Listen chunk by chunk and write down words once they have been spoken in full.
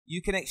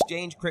You can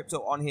exchange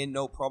crypto on here,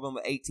 no problem,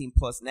 with 18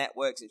 plus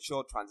networks,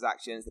 insured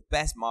transactions, the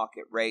best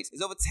market rates.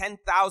 There's over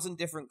 10,000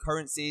 different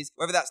currencies,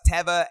 whether that's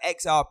Tether,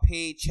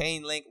 XRP,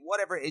 Chainlink,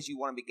 whatever it is you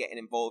want to be getting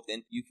involved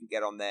in, you can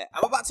get on there.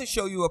 I'm about to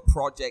show you a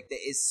project that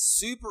is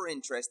super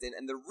interesting,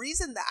 and the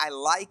reason that I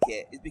like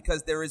it is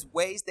because there is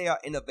ways they are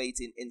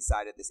innovating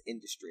inside of this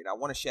industry, and I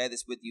want to share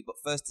this with you. But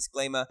first,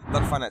 disclaimer, I'm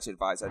not a financial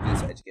advisor, I do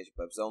this for education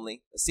purposes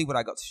only. Let's see what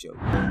I got to show you.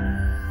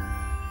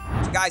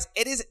 So guys,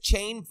 it is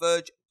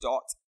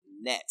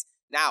Chainverge.net.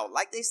 Now,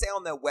 like they say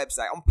on their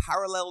website,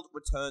 Unparalleled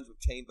returns with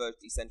Chainverge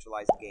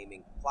Decentralized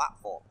Gaming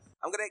Platform.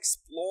 I'm going to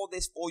explore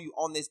this for you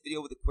on this video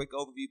with a quick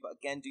overview, but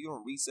again, do your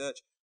own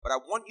research. But I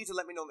want you to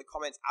let me know in the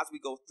comments as we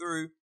go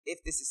through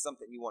if this is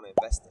something you want to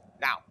invest in.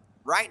 Now,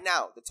 right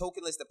now, the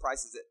token listed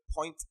price is at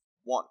 0.1,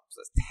 so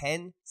that's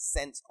 10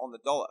 cents on the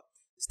dollar.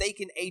 The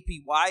staking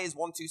APY is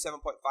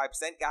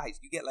 127.5%. Guys,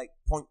 you get like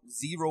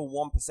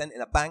 0.01%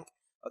 in a bank.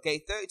 Okay,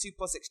 32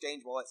 plus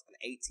exchange wallets and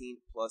 18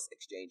 plus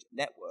exchange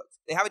networks.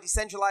 They have a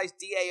decentralized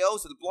DAO,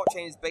 so the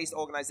blockchain-based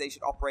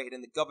organization operated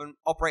and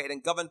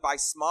governed by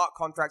smart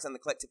contracts and the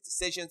collective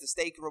decisions. The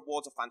staking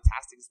rewards are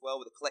fantastic as well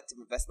with a collective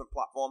investment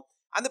platform.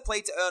 And the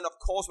play to earn, of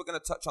course, we're going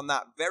to touch on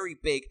that very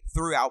big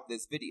throughout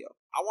this video.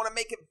 I want to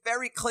make it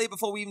very clear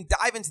before we even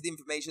dive into the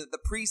information that the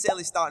pre-sale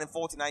is starting in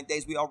 49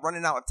 days. We are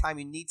running out of time.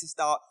 You need to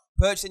start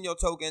purchasing your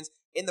tokens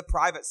in the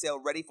private sale,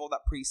 ready for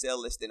that pre-sale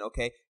listing,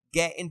 okay?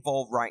 Get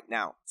involved right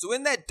now. So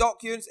in their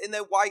documents, in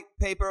their white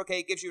paper, okay,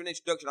 it gives you an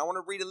introduction. I want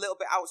to read a little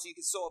bit out so you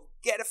can sort of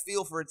get a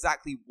feel for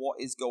exactly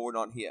what is going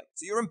on here.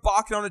 So you're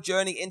embarking on a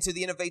journey into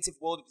the innovative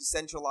world of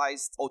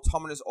decentralized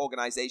autonomous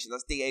organizations,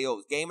 that's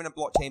DAOs, gaming and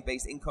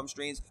blockchain-based income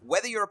streams.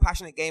 Whether you're a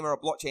passionate gamer, a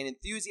blockchain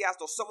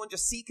enthusiast, or someone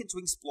just seeking to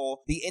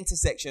explore the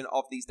intersection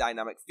of these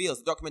dynamic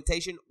fields, the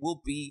documentation will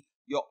be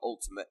your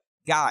ultimate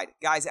guide.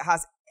 Guys, it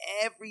has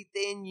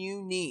everything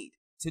you need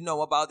to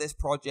know about this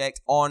project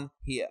on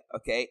here,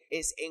 okay?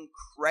 It's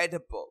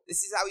incredible.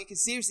 This is how you can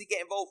seriously get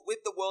involved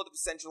with the world of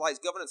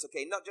decentralized governance,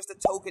 okay? Not just a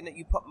token that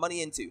you put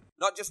money into,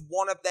 not just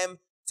one of them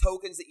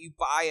tokens that you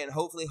buy and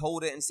hopefully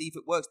hold it and see if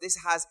it works. This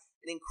has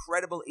an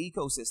incredible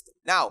ecosystem.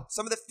 Now,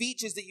 some of the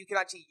features that you can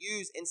actually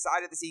use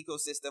inside of this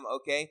ecosystem,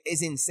 okay,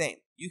 is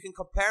insane. You can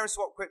compare and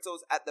swap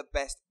cryptos at the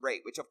best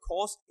rate, which of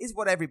course is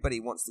what everybody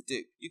wants to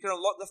do. You can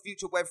unlock the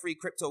future Web3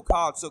 crypto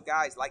card. So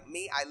guys, like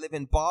me, I live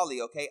in Bali,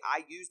 okay?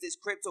 I use this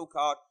crypto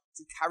card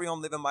to carry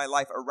on living my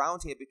life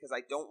around here because I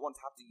don't want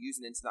to have to use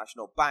an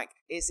international bank.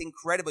 It's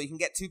incredible. You can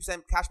get 2%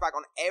 cashback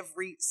on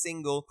every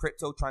single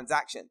crypto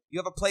transaction. You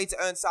have a play to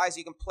earn size.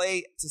 You can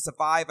play to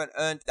survive and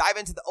earn. Dive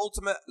into the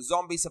ultimate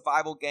zombie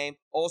survival game.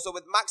 Also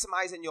with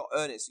maximizing your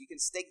earnings. You can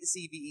stake the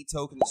CVE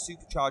token to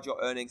supercharge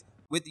your earnings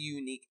with the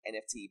unique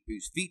NFT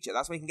boost feature.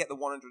 That's where you can get the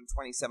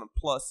 127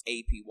 plus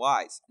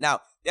APYs.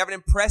 Now, they have an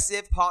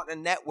impressive partner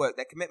network.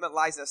 Their commitment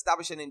lies in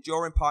establishing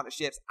enduring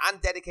partnerships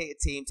and dedicated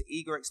team to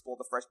eager explore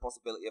the fresh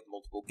possibility of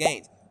multiple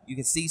gains. You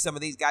can see some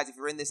of these guys if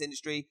you're in this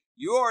industry.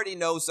 You already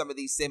know some of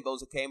these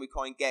symbols, okay? And we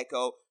coin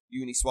Gecko,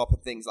 Uniswap,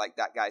 and things like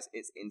that, guys.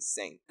 It's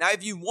insane. Now,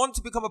 if you want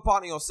to become a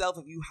partner yourself,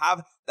 if you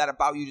have that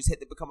about you, just hit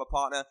the become a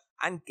partner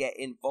and get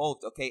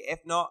involved, okay?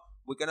 If not,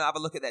 we're going to have a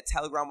look at their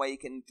Telegram where you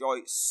can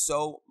enjoy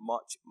so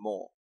much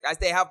more. Guys,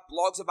 they have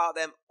blogs about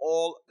them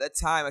all the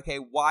time, okay?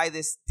 Why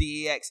this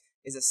DEX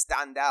is a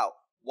standout.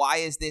 Why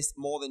is this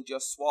more than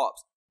just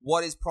swaps?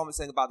 What is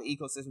promising about the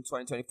ecosystem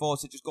 2024?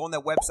 So just go on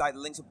their website, the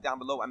links will be down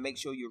below, and make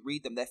sure you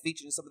read them. They're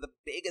featured in some of the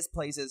biggest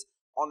places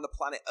on the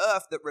planet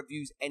Earth that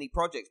reviews any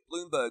projects.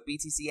 Bloomberg,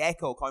 BTC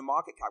Echo,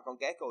 CoinMarketCap,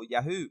 CoinGecko,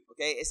 Yahoo.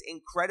 Okay, it's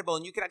incredible.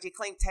 And you can actually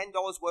claim $10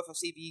 worth of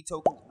CVE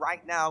tokens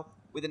right now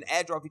with an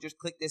airdrop if you just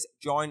click this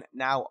Join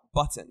Now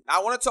button. Now,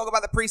 I want to talk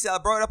about the pre-sale. I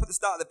brought it up at the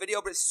start of the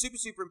video, but it's super,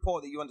 super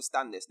important that you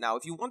understand this. Now,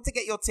 if you want to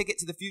get your ticket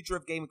to the future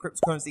of gaming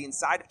cryptocurrency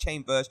inside of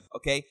Chainverge,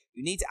 okay,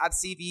 you need to add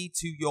CVE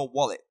to your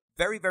wallet.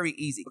 Very, very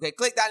easy. Okay,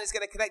 click that and it's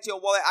going to connect to your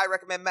wallet. I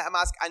recommend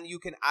MetaMask and you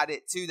can add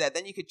it to there.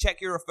 Then you can check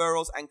your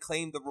referrals and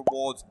claim the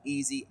rewards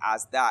easy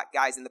as that.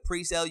 Guys, in the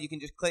pre-sale, you can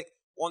just click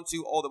 1,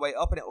 2, all the way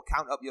up and it will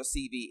count up your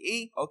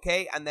CVE,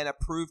 okay? And then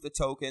approve the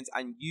tokens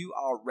and you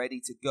are ready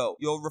to go.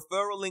 Your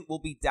referral link will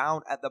be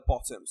down at the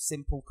bottom.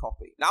 Simple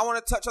copy. Now I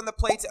want to touch on the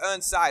play to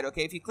earn side,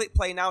 okay? If you click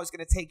play now, it's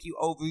going to take you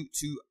over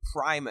to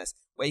Primus,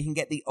 where you can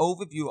get the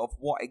overview of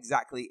what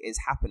exactly is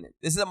happening.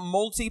 This is a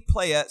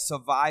multiplayer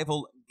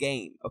survival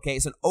game, okay?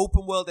 It's an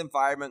open world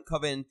environment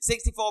covering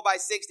 64 by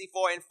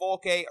 64 in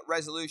 4K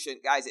resolution.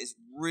 Guys, it's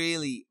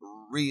really,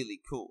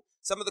 really cool.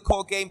 Some of the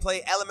core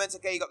gameplay elements,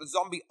 okay, you got the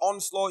zombie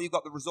onslaught, you've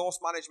got the resource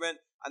management,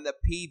 and the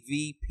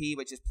PvP,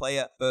 which is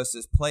player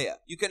versus player.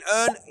 You can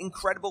earn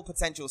incredible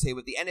potentials here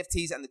with the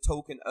NFTs and the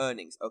token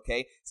earnings,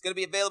 okay? It's going to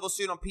be available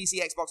soon on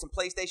PC, Xbox, and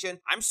PlayStation.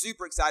 I'm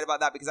super excited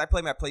about that because I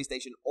play my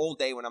PlayStation all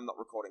day when I'm not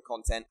recording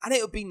content, and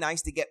it would be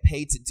nice to get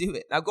paid to do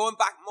it. Now, going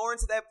back more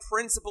into their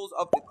principles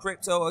of the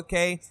crypto,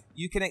 okay,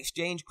 you can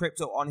exchange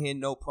crypto on here,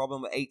 no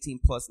problem, with 18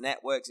 plus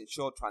networks,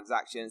 insured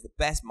transactions, the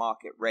best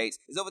market rates.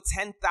 There's over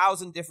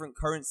 10,000 different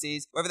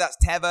currencies, whether that's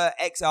Tether,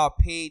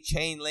 XRP,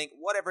 Chainlink,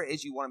 whatever it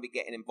is you want to be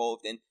getting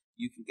involved in,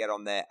 you can get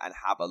on there and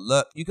have a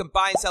look. You can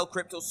buy and sell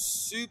crypto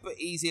super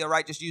easy, all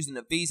right? Just using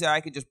a Visa, I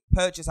can just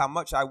purchase how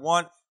much I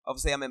want.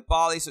 Obviously, I'm in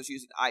Bali, so it's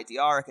using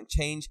IDR. I can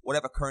change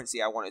whatever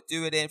currency I want to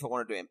do it in, if I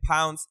want to do it in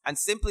pounds, and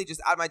simply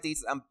just add my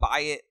details and buy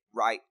it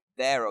right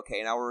there, okay?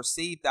 And I will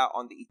receive that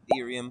on the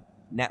Ethereum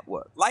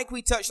network. Like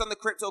we touched on the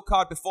crypto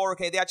card before,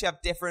 okay, they actually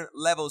have different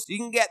levels. You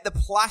can get the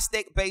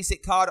plastic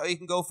basic card, or you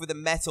can go for the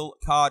metal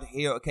card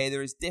here, okay?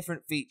 There is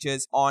different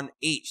features on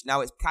each.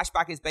 Now, its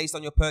cashback is based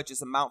on your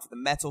purchase amount for the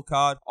metal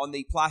card. On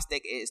the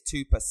plastic, it is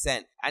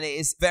 2%. And it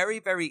is very,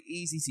 very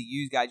easy to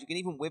use, guys. You can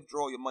even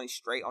withdraw your money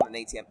straight on an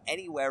ATM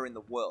anywhere in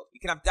the world.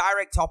 You can have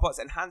direct top-ups,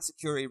 enhanced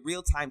security,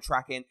 real-time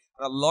tracking,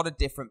 and a lot of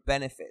different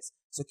benefits.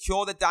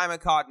 Secure the diamond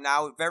card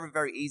now. Very,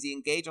 very easy.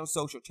 Engage on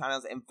social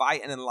channels,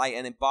 invite and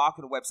enlighten, embark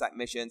on website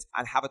missions,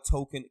 and have a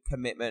token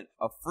commitment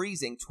of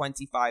freezing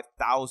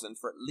 25,000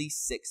 for at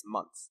least 6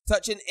 months.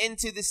 Touching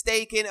into the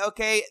staking,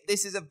 okay,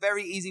 this is a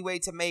very easy way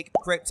to make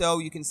crypto.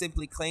 You can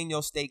simply claim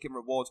your staking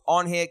rewards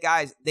on here,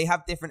 guys. They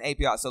have different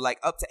APRs, so like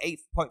up to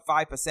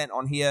 8.5%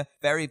 on here.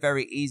 Very,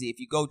 very easy.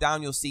 If you go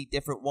down, you'll see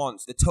different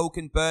ones. The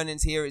token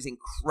burn-ins here is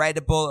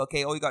incredible,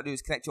 okay? All you gotta do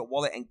is connect your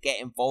wallet and get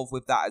involved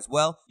with that as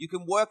well. You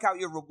can work out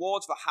your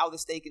rewards for how the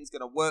staking is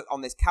going to work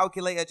on this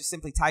calculator. Just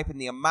simply type in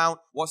the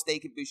amount, what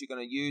staking boost you're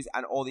going to use,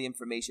 and all the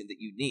information that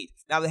you need.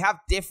 Now, they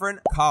have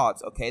different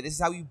cards, okay? This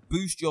is how you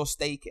boost your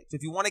staking. So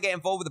if you want to get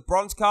involved with the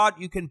bronze card,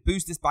 you can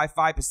boost this by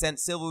 5%.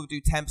 Silver will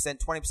do 10%,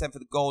 20% for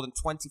the gold, and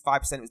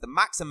 25% is the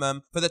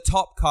maximum for the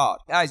top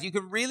card. Guys, you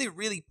can really,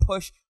 really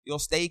push your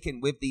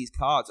staking with these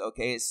cards,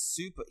 okay? It's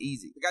super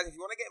easy. But guys, if you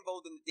want to get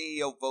involved in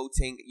the DAO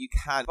voting, you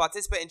can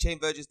participate in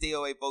Chainverge's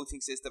DAO voting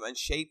system and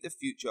shape the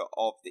future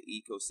of the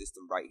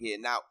ecosystem right here.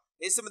 Now,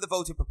 here's some of the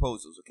voting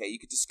proposals, okay? You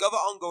can discover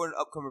ongoing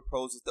and upcoming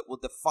proposals that will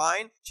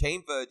define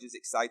Chainverge's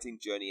exciting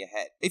journey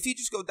ahead. If you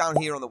just go down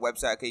here on the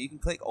website, okay, you can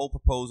click all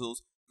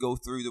proposals, go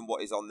through them,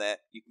 what is on there.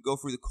 You can go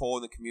through the core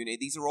and the community.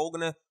 These are all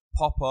going to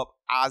pop up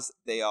as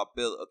they are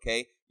built,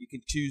 okay? You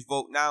can choose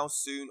vote now,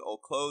 soon, or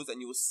close,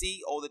 and you will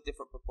see all the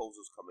different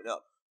proposals coming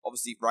up.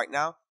 Obviously, right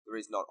now, there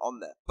is not on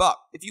there. But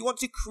if you want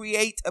to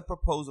create a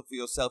proposal for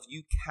yourself,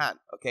 you can,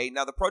 okay?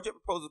 Now, the project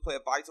proposals play a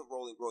vital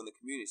role in growing the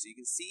community. So you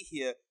can see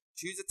here,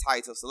 choose a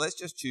title. So let's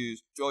just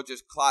choose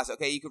Georgia's class,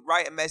 okay? You could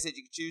write a message.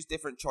 You can choose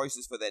different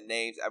choices for their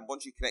names. And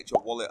once you connect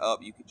your wallet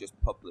up, you can just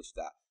publish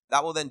that.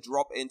 That will then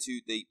drop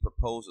into the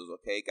proposals,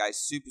 okay, guys?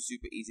 Super,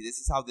 super easy. This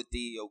is how the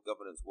DAO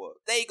governance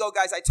works. There you go,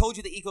 guys. I told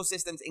you the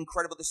ecosystem's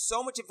incredible. There's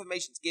so much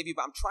information to give you,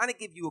 but I'm trying to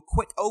give you a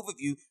quick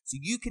overview so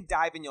you can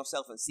dive in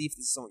yourself and see if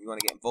this is something you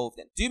want to get involved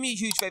in. Do me a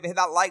huge favor. Hit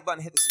that like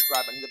button, hit the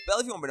subscribe button, hit the bell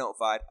if you want to be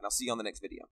notified, and I'll see you on the next video.